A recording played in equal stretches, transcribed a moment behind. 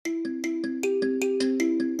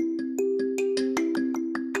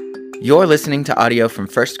You're listening to audio from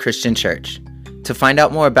First Christian Church. To find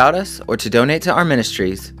out more about us or to donate to our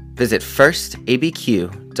ministries, visit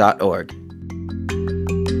firstabq.org.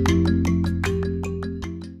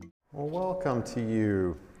 Well, welcome to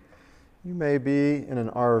you. You may be in an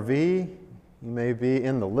RV, you may be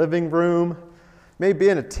in the living room, may be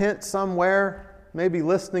in a tent somewhere, maybe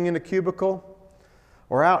listening in a cubicle,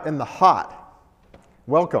 or out in the hot.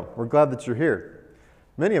 Welcome. We're glad that you're here.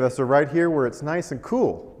 Many of us are right here where it's nice and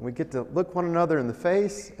cool. We get to look one another in the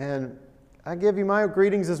face, and I give you my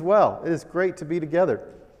greetings as well. It is great to be together.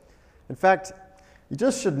 In fact, you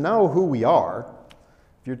just should know who we are.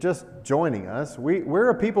 If you're just joining us, we're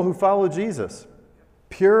a people who follow Jesus.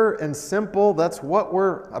 Pure and simple, that's what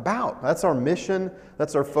we're about. That's our mission,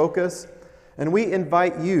 that's our focus. And we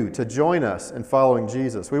invite you to join us in following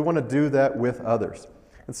Jesus. We want to do that with others.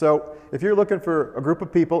 And so, if you're looking for a group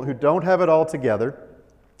of people who don't have it all together,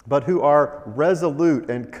 but who are resolute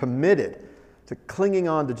and committed to clinging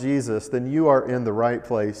on to Jesus, then you are in the right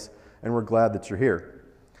place, and we're glad that you're here.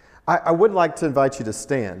 I would like to invite you to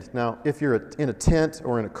stand. Now, if you're in a tent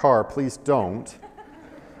or in a car, please don't.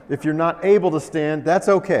 If you're not able to stand, that's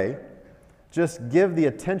okay. Just give the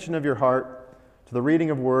attention of your heart to the reading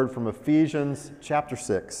of word from Ephesians chapter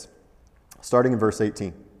 6, starting in verse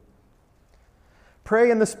 18. Pray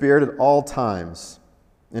in the Spirit at all times,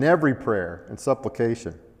 in every prayer and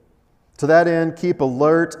supplication. To that end, keep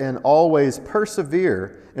alert and always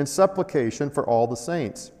persevere in supplication for all the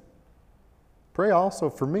saints. Pray also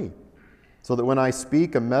for me, so that when I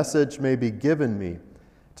speak, a message may be given me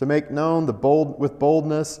to make known with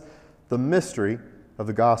boldness the mystery of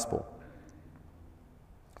the gospel,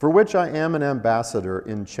 for which I am an ambassador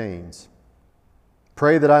in chains.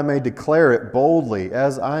 Pray that I may declare it boldly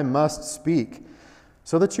as I must speak,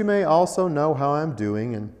 so that you may also know how I'm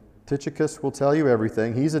doing, and Tychicus will tell you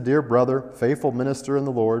everything. He's a dear brother, faithful minister in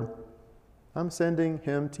the Lord. I'm sending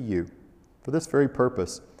him to you for this very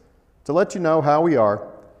purpose, to let you know how we are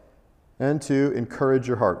and to encourage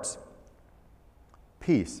your hearts.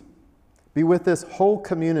 Peace be with this whole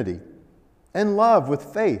community, and love with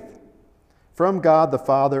faith from God the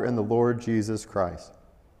Father and the Lord Jesus Christ.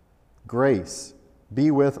 Grace be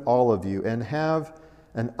with all of you, and have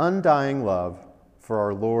an undying love for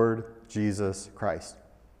our Lord Jesus Christ.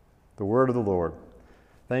 The word of the Lord.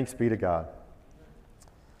 Thanks be to God.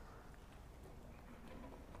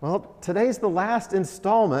 Well, today's the last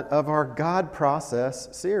installment of our God Process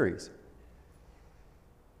series.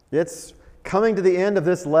 It's coming to the end of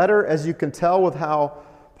this letter, as you can tell with how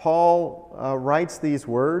Paul writes these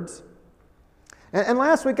words. And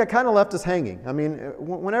last week I kind of left us hanging. I mean,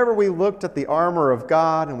 whenever we looked at the armor of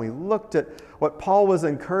God and we looked at what Paul was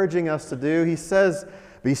encouraging us to do, he says,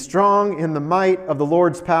 be strong in the might of the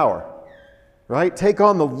Lord's power. Right? Take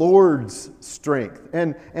on the Lord's strength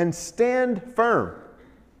and stand firm.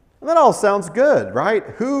 And that all sounds good, right?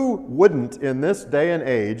 Who wouldn't in this day and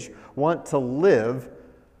age want to live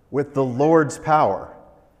with the Lord's power?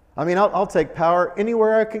 I mean, I'll take power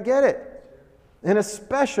anywhere I can get it. And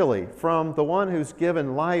especially from the one who's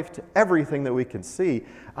given life to everything that we can see.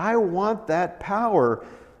 I want that power.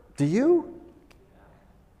 Do you?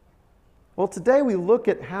 Well, today we look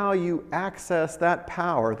at how you access that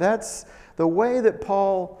power. That's the way that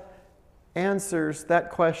Paul answers that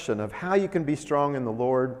question of how you can be strong in the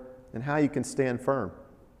Lord and how you can stand firm.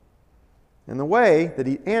 And the way that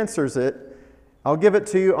he answers it, I'll give it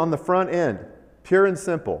to you on the front end, pure and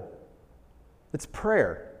simple. It's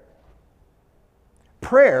prayer.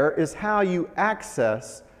 Prayer is how you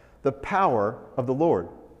access the power of the Lord.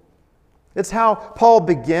 It's how Paul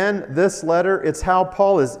began this letter. It's how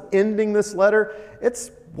Paul is ending this letter.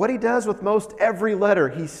 It's what he does with most every letter.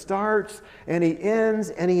 He starts and he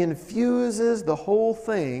ends and he infuses the whole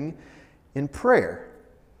thing in prayer.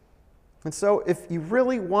 And so if you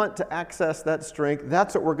really want to access that strength,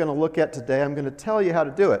 that's what we're going to look at today. I'm going to tell you how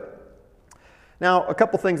to do it. Now, a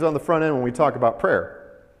couple things on the front end when we talk about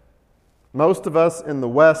prayer. Most of us in the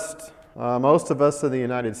West, most of us in the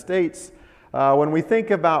United States, when we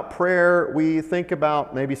think about prayer, we think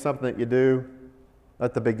about maybe something that you do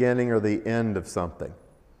at the beginning or the end of something.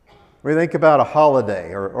 We think about a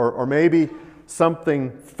holiday or maybe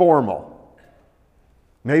something formal.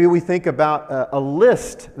 Maybe we think about a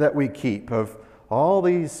list that we keep of all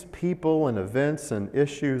these people and events and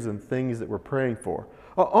issues and things that we're praying for.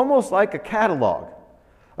 Almost like a catalog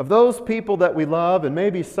of those people that we love and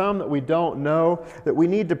maybe some that we don't know that we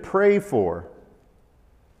need to pray for.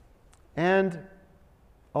 And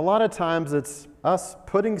a lot of times it's us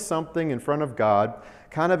putting something in front of God,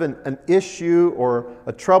 kind of an issue or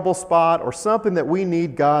a trouble spot or something that we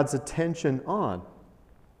need God's attention on.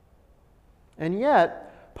 And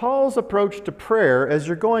yet, Paul's approach to prayer, as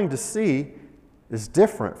you're going to see, is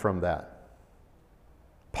different from that.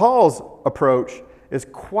 Paul's approach is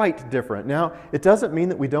quite different. Now, it doesn't mean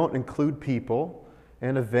that we don't include people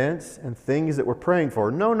and events and things that we're praying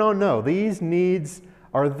for. No. These needs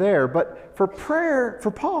are there. But for prayer,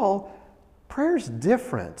 for Paul, prayer's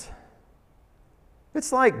different.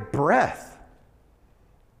 It's like breath.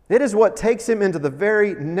 It is what takes him into the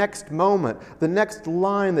very next moment, the next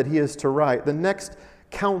line that he is to write, the next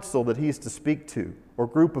counsel that he is to speak to, or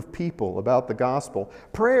group of people about the gospel.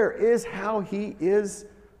 Prayer is how he is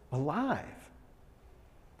alive.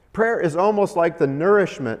 Prayer is almost like the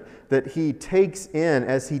nourishment that he takes in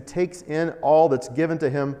as he takes in all that's given to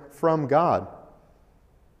him from God.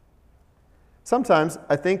 Sometimes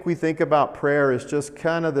I think we think about prayer as just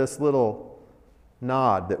kind of this little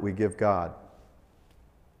nod that we give God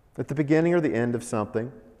at the beginning or the end of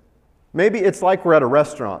something. Maybe it's like we're at a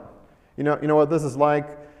restaurant. You know what this is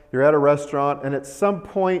like? You're at a restaurant, and at some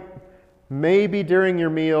point, maybe during your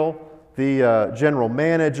meal, the general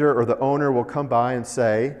manager or the owner will come by and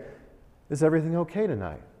say, "Is everything okay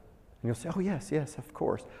tonight?" And you'll say, "Oh, yes, of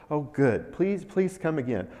course. Oh, good. Please come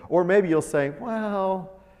again." Or maybe you'll say,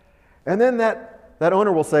 "Well," and then that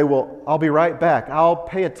owner will say, "Well, I'll be right back. I'll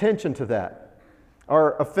pay attention to that."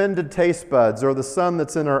 Our offended taste buds, or the sun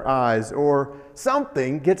that's in our eyes, or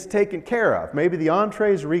something gets taken care of. Maybe the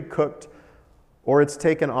entree's recooked, or it's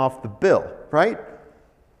taken off the bill, right?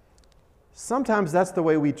 Sometimes that's the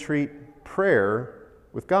way we treat prayer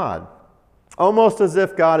with God. Almost as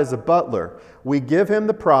if God is a butler. We give him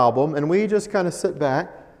the problem, and we just kind of sit back,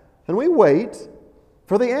 and we wait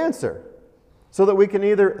for the answer, so that we can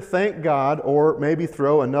either thank God or maybe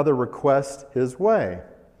throw another request his way.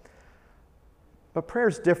 But prayer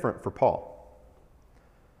is different for Paul.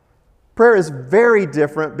 Prayer is very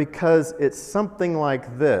different because it's something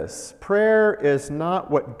like this. Prayer is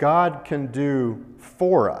not what God can do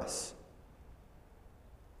for us,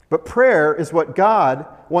 but prayer is what God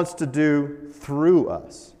wants to do through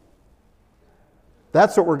us.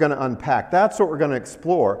 That's what we're going to unpack. That's what we're going to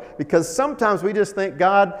explore. Because sometimes we just think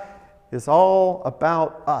God is all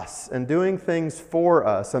about us and doing things for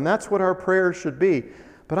us. And that's what our prayers should be.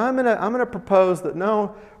 But I'm going to propose that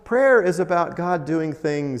no, prayer is about God doing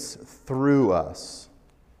things through us,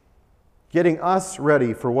 getting us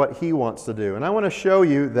ready for what he wants to do. And I want to show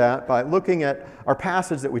you that by looking at our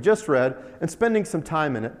passage that we just read and spending some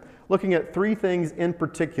time in it, looking at three things in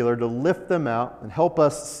particular to lift them out and help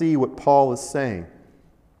us see what Paul is saying.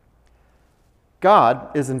 God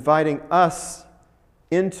is inviting us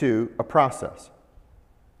into a process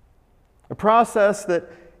that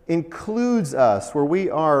includes us, where we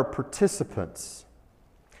are participants.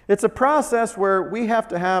 It's a process where we have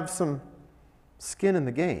to have some skin in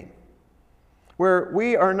the game, where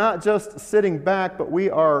we are not just sitting back, but we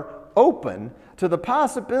are open to the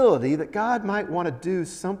possibility that God might want to do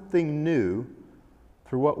something new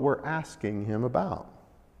through what we're asking him about.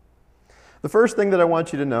 The first thing that I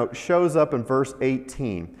want you to note shows up in verse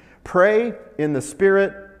 18. Pray in the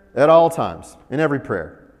Spirit at all times, in every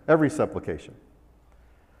prayer, every supplication.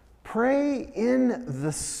 Pray in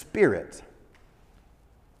the Spirit.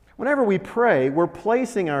 Whenever we pray, we're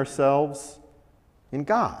placing ourselves in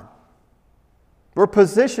God. We're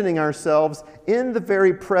positioning ourselves in the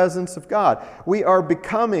very presence of God. We are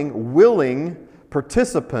becoming willing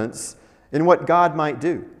participants in what God might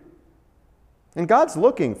do. And God's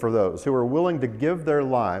looking for those who are willing to give their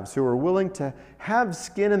lives, who are willing to have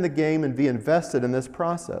skin in the game and be invested in this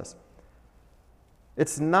process.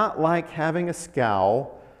 It's not like having a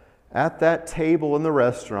scowl at that table in the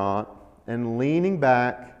restaurant and leaning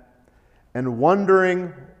back and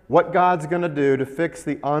wondering what God's going to do to fix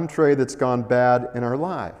the entree that's gone bad in our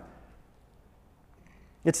life.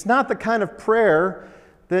 It's not the kind of prayer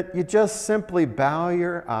that you just simply bow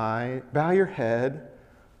your head,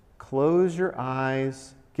 close your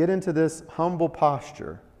eyes, get into this humble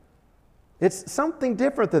posture. It's something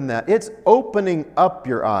different than that. It's opening up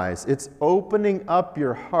your eyes. It's opening up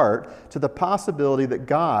your heart to the possibility that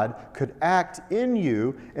God could act in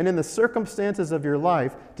you and in the circumstances of your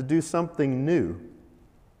life to do something new.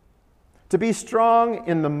 To be strong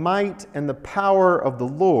in the might and the power of the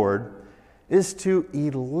Lord is to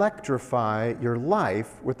electrify your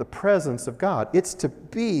life with the presence of God. It's to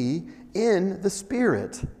be in the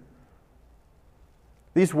Spirit.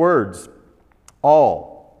 These words,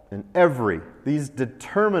 all and every, these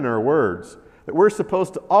determiner words that we're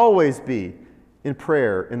supposed to always be in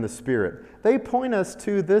prayer in the Spirit, they point us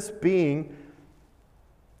to this being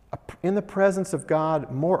in the presence of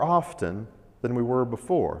God more often than we were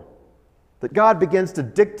before. That God begins to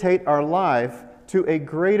dictate our life to a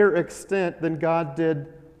greater extent than God did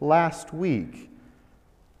last week.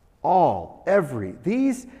 All, every.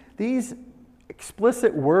 These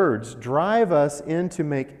explicit words drive us in to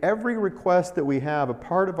make every request that we have a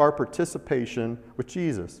part of our participation with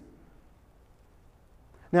Jesus.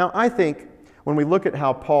 Now, I think when we look at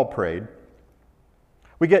how Paul prayed,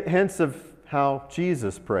 we get hints of how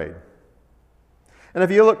Jesus prayed. And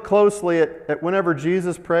if you look closely at whenever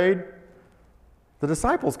Jesus prayed, the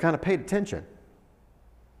disciples kind of paid attention.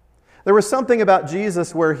 There was something about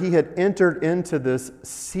Jesus where he had entered into this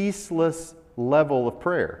ceaseless level of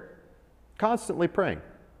prayer, constantly praying.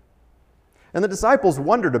 And the disciples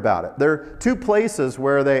wondered about it. There are two places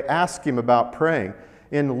where they ask him about praying,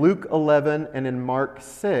 in Luke 11 and in Mark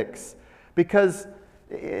 6, because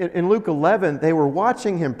in Luke 11, they were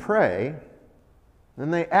watching him pray,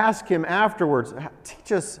 and they asked him afterwards,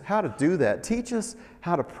 teach us how to do that. Teach us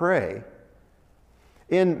how to pray.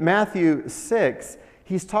 In Matthew 6,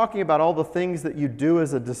 he's talking about all the things that you do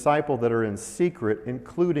as a disciple that are in secret,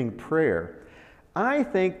 including prayer. I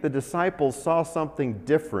think the disciples saw something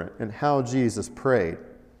different in how Jesus prayed,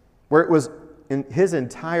 where it was in his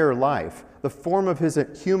entire life. The form of his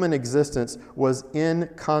human existence was in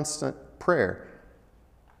constant prayer.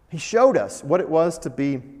 He showed us what it was to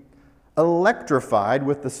be electrified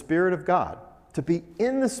with the Spirit of God, to be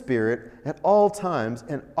in the Spirit at all times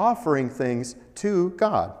and offering things to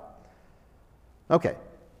God. Okay,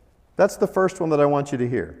 that's the first one that I want you to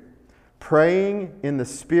hear. Praying in the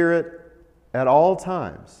Spirit at all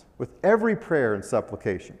times, with every prayer and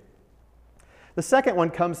supplication. The second one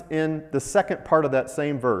comes in the second part of that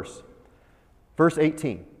same verse, verse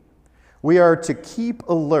 18. We are to keep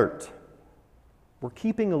alert. We're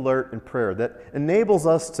keeping alert in prayer. That enables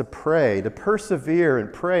us to pray, to persevere in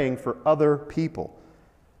praying for other people.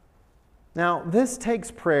 Now, this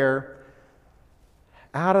takes prayer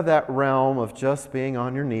out of that realm of just being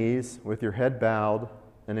on your knees with your head bowed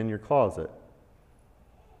and in your closet.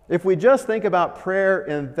 If we just think about prayer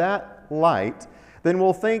in that light, then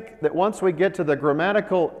we'll think that once we get to the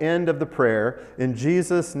grammatical end of the prayer, in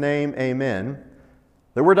Jesus' name, amen,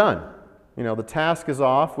 that we're done. You know, the task is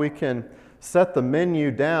off. We can set the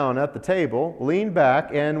menu down at the table, lean back,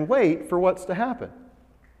 and wait for what's to happen.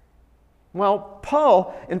 Well,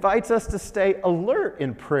 Paul invites us to stay alert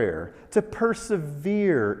in prayer, to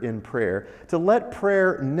persevere in prayer, to let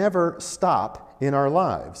prayer never stop in our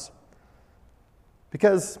lives.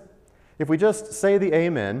 Because if we just say the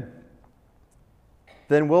amen,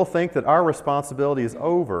 then we'll think that our responsibility is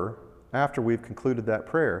over after we've concluded that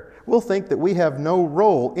prayer. We'll think that we have no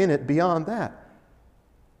role in it beyond that.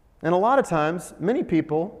 And a lot of times, many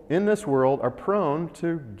people in this world are prone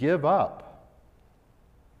to give up,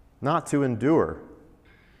 not to endure.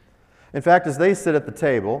 In fact, as they sit at the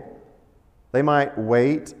table, they might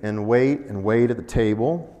wait and wait and wait at the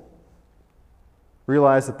table,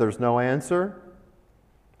 realize that there's no answer,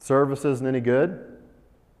 service isn't any good,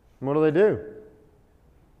 and what do?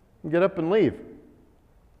 Get up and leave.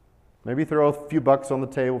 Maybe throw a few bucks on the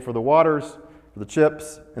table for the waters, for the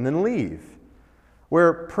chips, and then leave.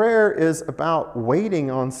 Where prayer is about waiting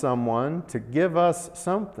on someone to give us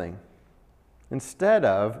something instead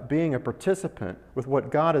of being a participant with what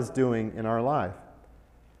God is doing in our life.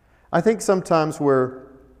 I think sometimes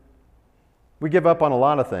we give up on a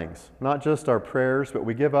lot of things, not just our prayers, but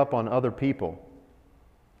we give up on other people.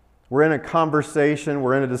 We're in a conversation,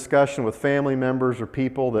 we're in a discussion with family members or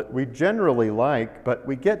people that we generally like, but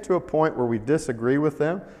we get to a point where we disagree with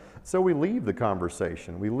them, so we leave the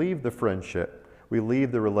conversation, we leave the friendship. We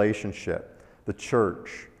leave the relationship, the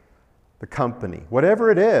church, the company.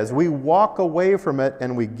 Whatever it is, we walk away from it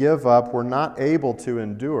and we give up. We're not able to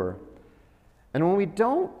endure. And when we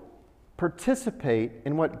don't participate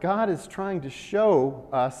in what God is trying to show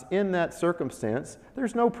us in that circumstance,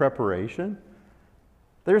 there's no preparation.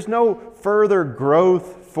 There's no further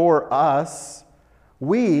growth for us.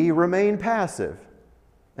 We remain passive.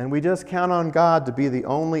 And we just count on God to be the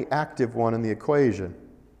only active one in the equation.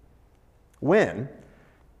 When,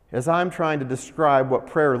 as I'm trying to describe what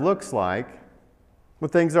prayer looks like, when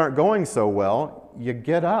things aren't going so well, you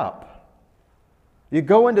get up. You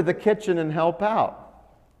go into the kitchen and help out.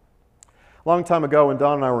 A long time ago, when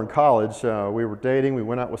Don and I were in college, we were dating. We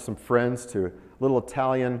went out with some friends to a little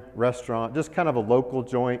Italian restaurant, just kind of a local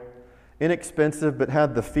joint, inexpensive, but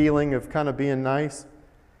had the feeling of kind of being nice.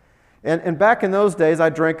 And back in those days, I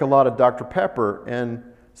drank a lot of Dr. Pepper, and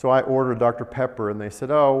so I ordered Dr. Pepper, and they said,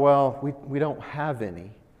 oh, well, we don't have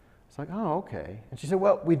any. It's like, oh, okay. And she said,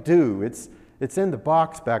 well, we do. It's in the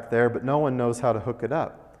box back there, but no one knows how to hook it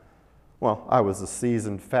up. Well, I was a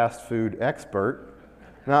seasoned fast food expert,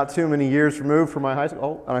 not too many years removed from my high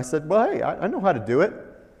school. Oh, and I said, well, hey, I know how to do it.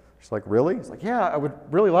 She's like, really? He's like, yeah, I would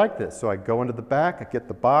really like this. So I go into the back, I get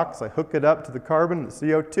the box, I hook it up to the carbon, the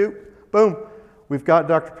CO2, boom, we've got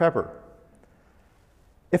Dr. Pepper.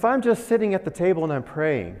 If I'm just sitting at the table and I'm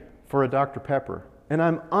praying for a Dr. Pepper, and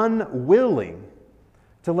I'm unwilling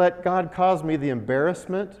to let God cause me the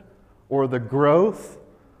embarrassment or the growth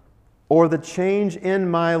or the change in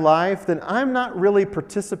my life, then I'm not really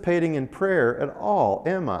participating in prayer at all,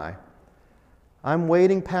 am I? I'm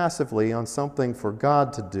waiting passively on something for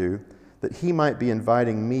God to do that He might be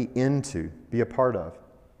inviting me into, be a part of.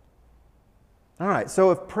 All right, so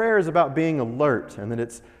if prayer is about being alert and that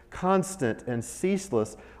it's constant and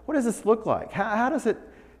ceaseless, what does this look like? How does it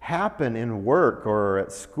happen in work or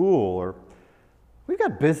at school? Or we've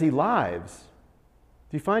got busy lives.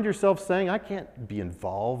 Do you find yourself saying, I can't be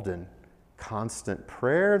involved in constant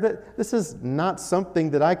prayer? This is not something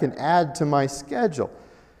that I can add to my schedule.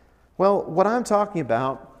 Well, what I'm talking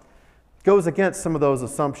about goes against some of those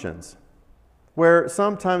assumptions, where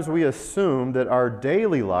sometimes we assume that our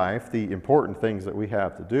daily life, the important things that we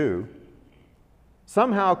have to do,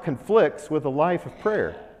 somehow conflicts with a life of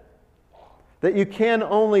prayer. That you can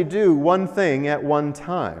only do one thing at one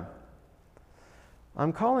time.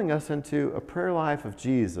 I'm calling us into a prayer life of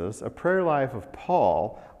Jesus, a prayer life of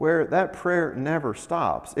Paul, where that prayer never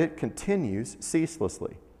stops. It continues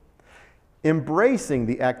ceaselessly. Embracing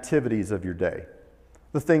the activities of your day,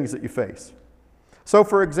 the things that you face. So,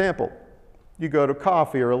 for example, you go to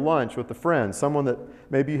coffee or a lunch with a friend, someone that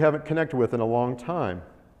maybe you haven't connected with in a long time.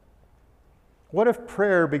 What if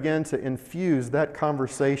prayer began to infuse that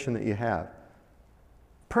conversation that you have?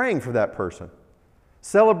 Praying for that person,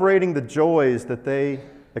 celebrating the joys that they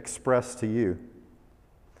express to you.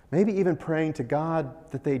 Maybe even praying to God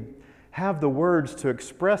that they have the words to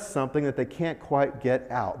express something that they can't quite get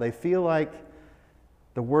out. They feel like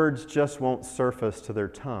the words just won't surface to their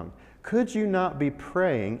tongue. Could you not be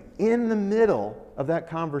praying in the middle of that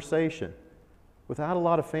conversation without a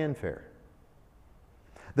lot of fanfare?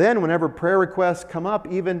 Then whenever prayer requests come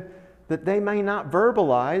up, even that they may not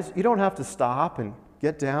verbalize, you don't have to stop and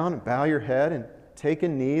get down and bow your head and take a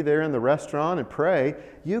knee there in the restaurant and pray.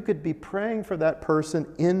 You could be praying for that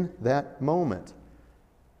person in that moment.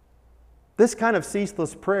 This kind of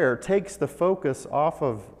ceaseless prayer takes the focus off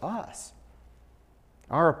of us,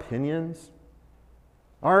 our opinions,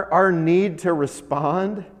 our need to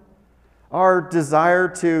respond, our desire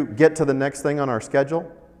to get to the next thing on our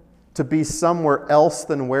schedule, to be somewhere else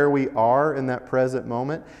than where we are in that present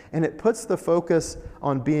moment. And it puts the focus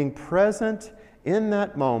on being present in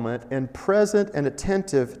that moment and present and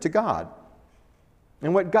attentive to God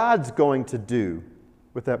and what God's going to do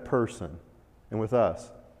with that person and with us.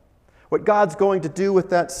 What God's going to do with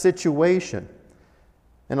that situation,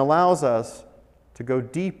 and allows us to go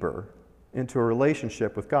deeper into a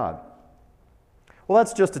relationship with God. Well,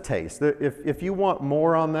 that's just a taste. If you want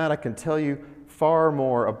more on that, I can tell you far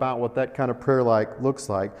more about what that kind of prayer looks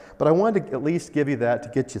like. But I wanted to at least give you that to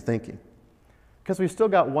get you thinking. Because we've still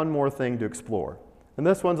got one more thing to explore. And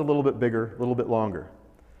this one's a little bit bigger, a little bit longer.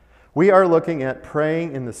 We are looking at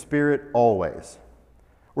praying in the Spirit always.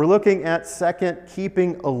 We're looking at, second,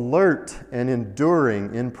 keeping alert and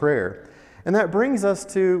enduring in prayer. And that brings us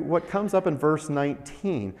to what comes up in verse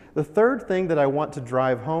 19. The third thing that I want to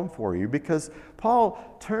drive home for you, because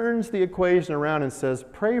Paul turns the equation around and says,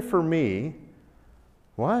 pray for me.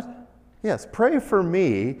 What? Yes, pray for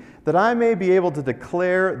me that I may be able to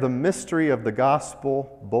declare the mystery of the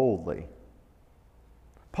gospel boldly.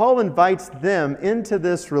 Paul invites them into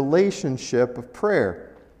this relationship of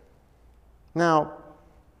prayer. Now,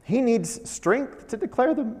 he needs strength to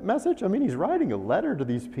declare the message. I mean, he's writing a letter to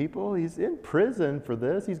these people. He's in prison for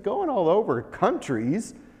this. He's going all over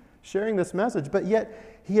countries sharing this message. But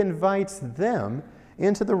yet, he invites them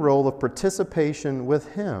into the role of participation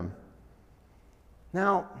with him.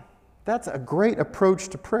 Now, that's a great approach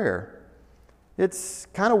to prayer. It's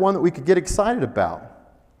kind of one that we could get excited about.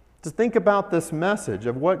 To think about this message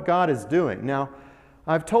of what God is doing. Now,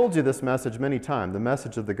 I've told you this message many times, the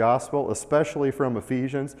message of the gospel, especially from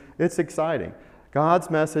Ephesians. It's exciting. God's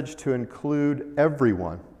message to include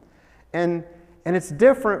everyone. And it's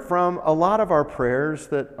different from a lot of our prayers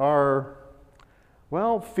that are,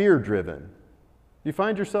 well, fear-driven. You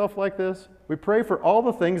find yourself like this? We pray for all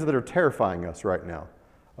the things that are terrifying us right now.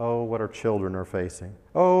 Oh, what our children are facing.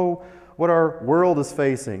 Oh, what our world is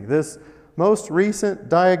facing. This most recent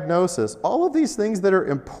diagnosis, all of these things that are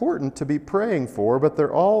important to be praying for, but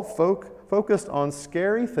they're all focused on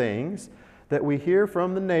scary things that we hear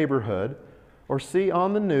from the neighborhood or see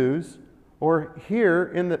on the news or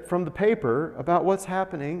hear from the paper about what's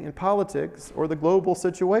happening in politics or the global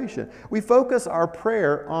situation. We focus our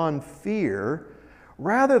prayer on fear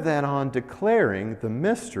rather than on declaring the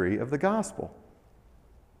mystery of the gospel.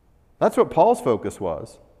 That's what Paul's focus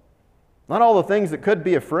was. Not all the things that could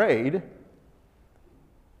be afraid.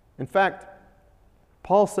 In fact,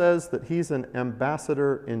 Paul says that he's an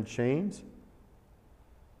ambassador in chains.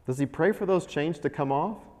 Does he pray for those chains to come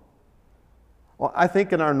off? Well, I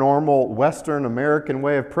think in our normal Western American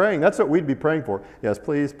way of praying, that's what we'd be praying for. Yes,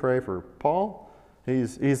 please pray for Paul.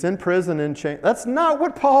 He's in prison in chains. That's not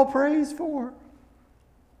what Paul prays for.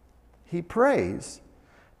 He prays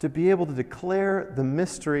to be able to declare the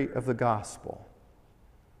mystery of the gospel.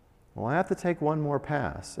 Well, I have to take one more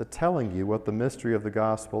pass at telling you what the mystery of the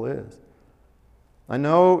gospel is. I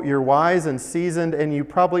know you're wise and seasoned and you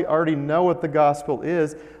probably already know what the gospel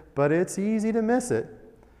is, but it's easy to miss it.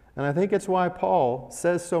 And I think it's why Paul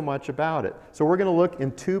says so much about it. So we're going to look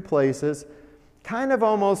in two places, kind of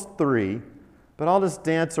almost three, but I'll just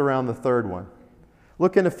dance around the third one.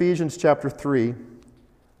 Look in Ephesians chapter 3,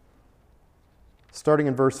 starting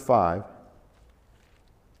in verse 5.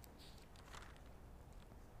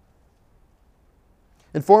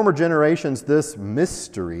 In former generations, this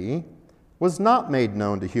mystery was not made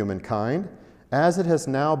known to humankind, as it has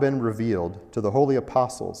now been revealed to the holy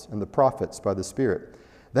apostles and the prophets by the Spirit.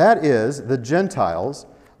 That is, the Gentiles,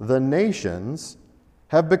 the nations,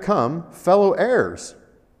 have become fellow heirs,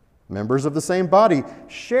 members of the same body,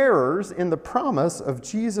 sharers in the promise of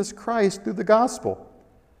Jesus Christ through the gospel.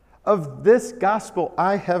 Of this gospel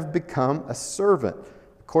I have become a servant,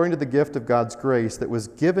 according to the gift of God's grace that was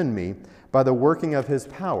given me by the working of His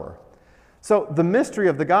power. So the mystery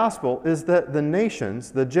of the gospel is that the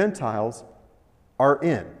nations, the Gentiles, are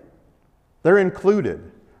in. They're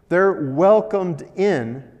included. They're welcomed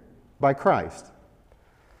in by Christ.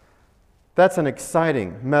 That's an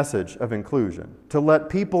exciting message of inclusion, to let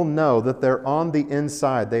people know that they're on the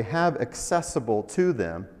inside. They have accessible to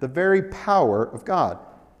them the very power of God.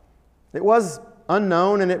 It was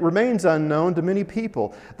unknown and it remains unknown to many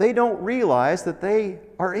people. They don't realize that they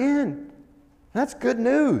are in. That's good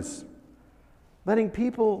news. Letting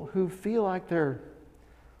people who feel like they're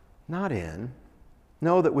not in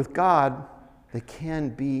know that with God, they can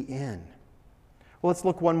be in. Well, let's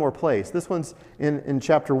look one more place. This one's in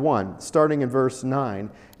chapter 1, starting in verse 9.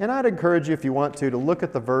 And I'd encourage you, if you want to look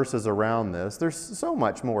at the verses around this. There's so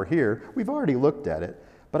much more here. We've already looked at it,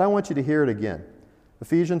 but I want you to hear it again.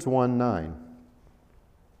 Ephesians 1:9.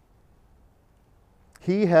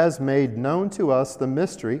 He has made known to us the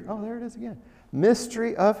mystery, oh, there it is again,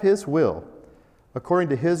 mystery of His will, according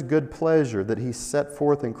to His good pleasure that He set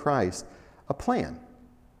forth in Christ, a plan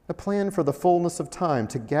for the fullness of time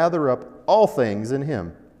to gather up all things in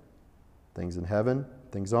Him, things in heaven,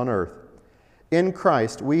 things on earth. In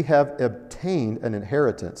Christ we have obtained an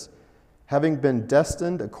inheritance, having been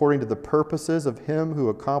destined according to the purposes of Him who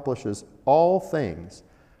accomplishes all things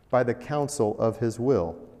by the counsel of His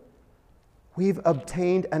will. We've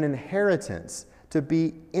obtained an inheritance to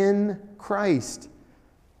be in Christ.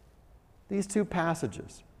 These two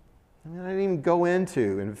passages. I didn't even go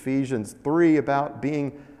into in Ephesians 3 about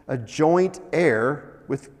being a joint heir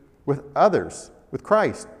with others, with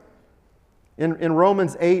Christ. In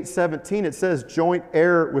Romans 8:17 it says joint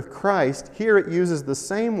heir with Christ. Here it uses the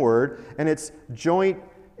same word, and it's joint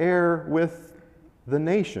heir with the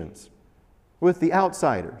nations, with the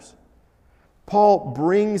outsiders. Paul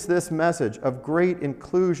brings this message of great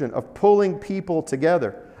inclusion, of pulling people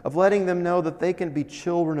together, of letting them know that they can be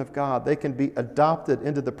children of God. They can be adopted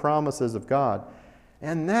into the promises of God.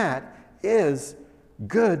 And that is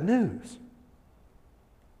good news.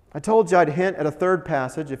 I told you I'd hint at a third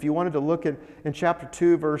passage. If you wanted to look in chapter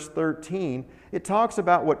 2, verse 13, it talks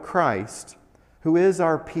about what Christ, who is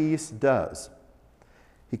our peace, does.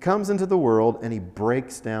 He comes into the world and He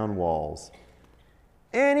breaks down walls.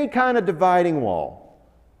 Any kind of dividing wall,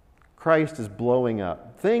 Christ is blowing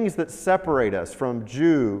up. Things that separate us from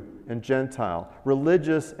Jew and Gentile,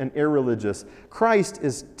 religious and irreligious. Christ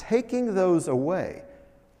is taking those away,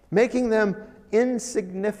 making them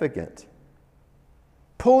insignificant,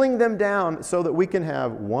 pulling them down so that we can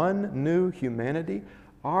have one new humanity.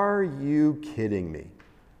 Are you kidding me?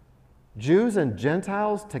 Jews and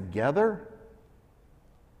Gentiles together?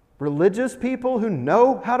 Religious people who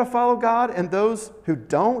know how to follow God and those who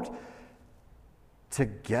don't?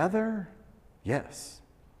 Together? Yes.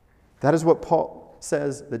 That is what Paul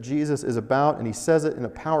says that Jesus is about, and he says it in a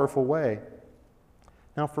powerful way.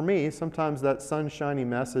 Now for me, sometimes that sunshiny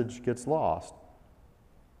message gets lost.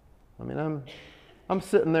 I'm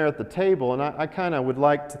sitting there at the table, and I kind of would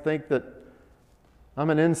like to think that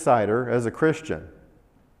I'm an insider as a Christian.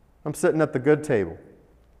 I'm sitting at the good table,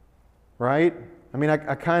 right?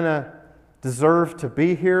 I kind of deserve to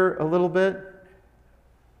be here a little bit.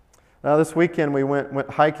 This weekend we went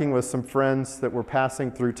hiking with some friends that were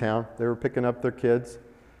passing through town. They were picking up their kids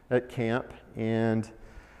at camp, and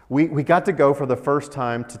we got to go for the first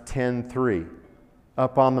time to 10-3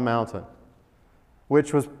 up on the mountain,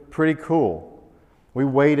 which was pretty cool. We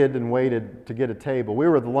waited and waited to get a table. We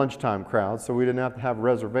were the lunchtime crowd, so we didn't have to have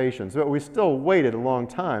reservations, but we still waited a long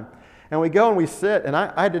time. And we go and we sit, and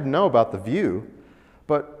I didn't know about the view,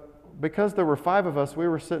 but because there were 5 of us, we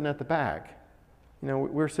were sitting at the back. We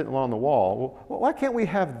were sitting along the wall. Well, why can't we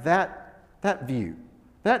have that view,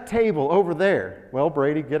 that table over there? Well,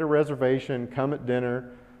 Brady, get a reservation, come at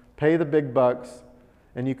dinner, pay the big bucks,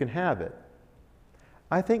 and you can have it.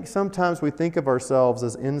 I think sometimes we think of ourselves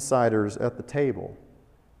as insiders at the table,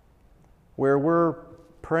 where we're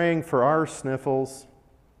praying for our sniffles,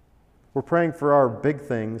 we're praying for our big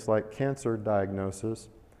things like cancer diagnosis,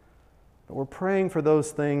 but we're praying for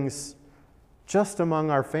those things just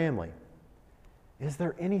among our family. Is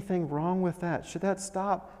there anything wrong with that? Should that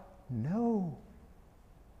stop? No.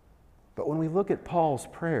 But when we look at Paul's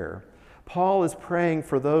prayer, Paul is praying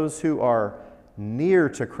for those who are near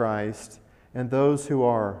to Christ and those who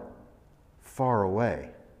are far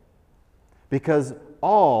away. Because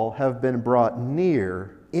all have been brought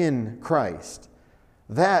near in Christ.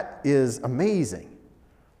 That is amazing.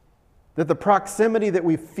 That the proximity that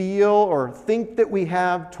we feel or think that we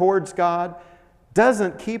have towards God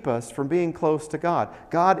doesn't keep us from being close to God.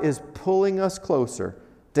 God is pulling us closer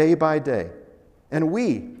day by day. And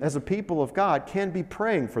we, as a people of God, can be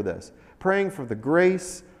praying for this. Praying for the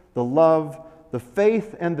grace, the love, the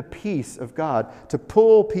faith, and the peace of God to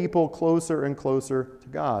pull people closer and closer to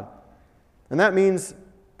God. And that means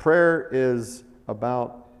prayer is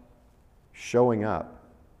about showing up.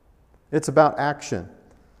 It's about action.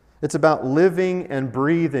 It's about living and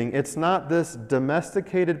breathing. It's not this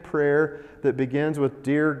domesticated prayer that begins with,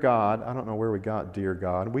 "Dear God." I don't know where we got "Dear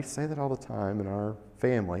God." We say that all the time in our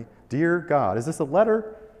family. "Dear God." Is this a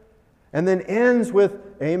letter? And then ends with,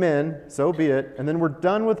 "Amen, so be it." And then we're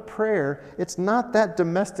done with prayer. It's not that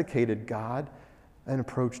domesticated an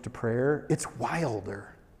approach to prayer. It's wilder.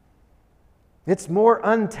 It's more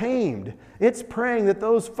untamed. It's praying that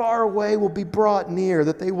those far away will be brought near,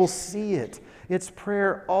 that they will see it. It's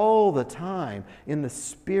prayer all the time in the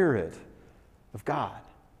Spirit of God.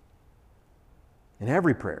 In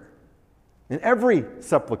every prayer, in every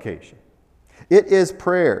supplication. It is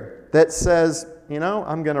prayer that says,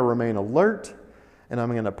 I'm going to remain alert and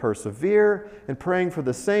I'm going to persevere in praying for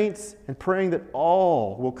the saints and praying that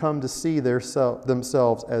all will come to see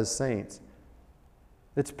themselves as saints.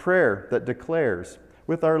 It's prayer that declares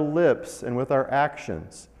with our lips and with our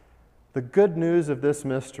actions the good news of this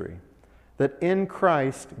mystery, that in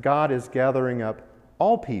Christ God is gathering up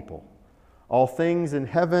all people, all things in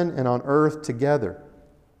heaven and on earth together.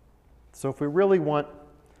 So if we really want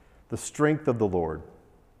the strength of the Lord,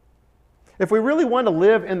 if we really want to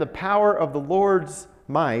live in the power of the Lord's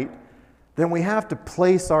might, then we have to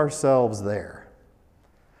place ourselves there.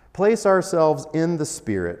 Place ourselves in the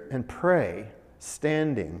Spirit and pray,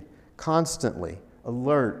 standing, constantly,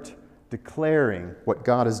 alert, declaring what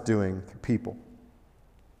God is doing through people.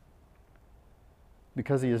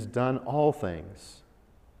 Because He has done all things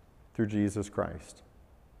through Jesus Christ.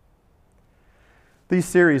 These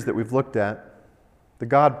series that we've looked at, the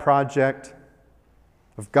God Project,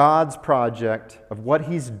 of God's project, of what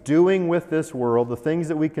He's doing with this world, the things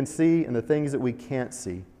that we can see and the things that we can't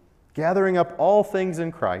see, gathering up all things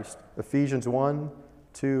in Christ, Ephesians 1,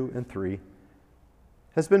 2, and 3,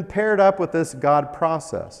 has been paired up with this God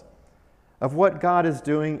process of what God is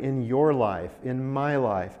doing in your life, in my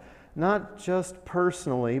life, not just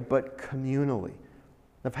personally, but communally,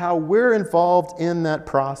 of how we're involved in that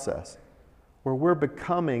process, where we're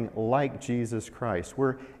becoming like Jesus Christ.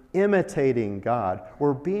 We're imitating God.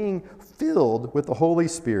 We're being filled with the Holy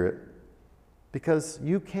Spirit, because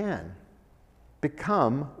you can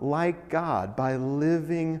become like God by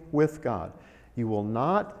living with God. You will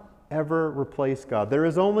not ever replace God. There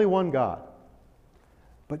is only one God.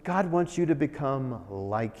 But God wants you to become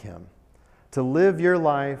like Him, to live your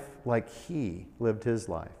life like He lived His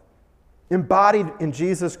life. Embodied in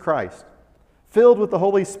Jesus Christ, filled with the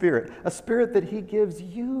Holy Spirit, a Spirit that He gives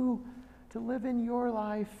you to live in your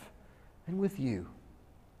life and with you.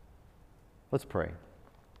 Let's pray.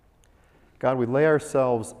 God, we lay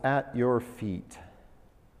ourselves at your feet.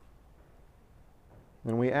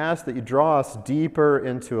 And we ask that you draw us deeper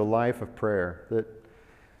into a life of prayer, that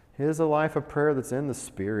is a life of prayer that's in the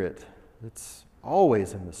Spirit, that's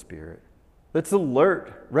always in the Spirit, that's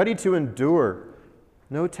alert, ready to endure,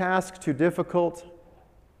 no task too difficult,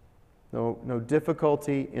 no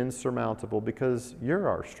difficulty insurmountable, because you're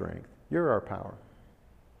our strength, you're our power.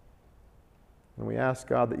 And we ask,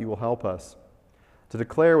 God, that you will help us to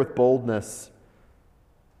declare with boldness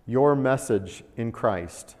your message in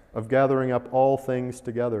Christ of gathering up all things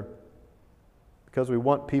together, because we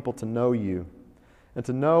want people to know you and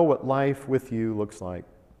to know what life with you looks like.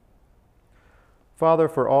 Father,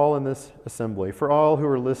 for all in this assembly, for all who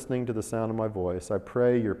are listening to the sound of my voice, I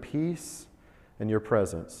pray your peace and your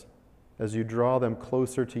presence as you draw them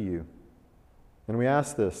closer to you. And we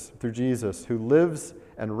ask this through Jesus, who lives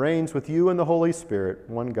and reigns with you in the Holy Spirit,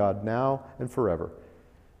 one God, now and forever.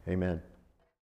 Amen.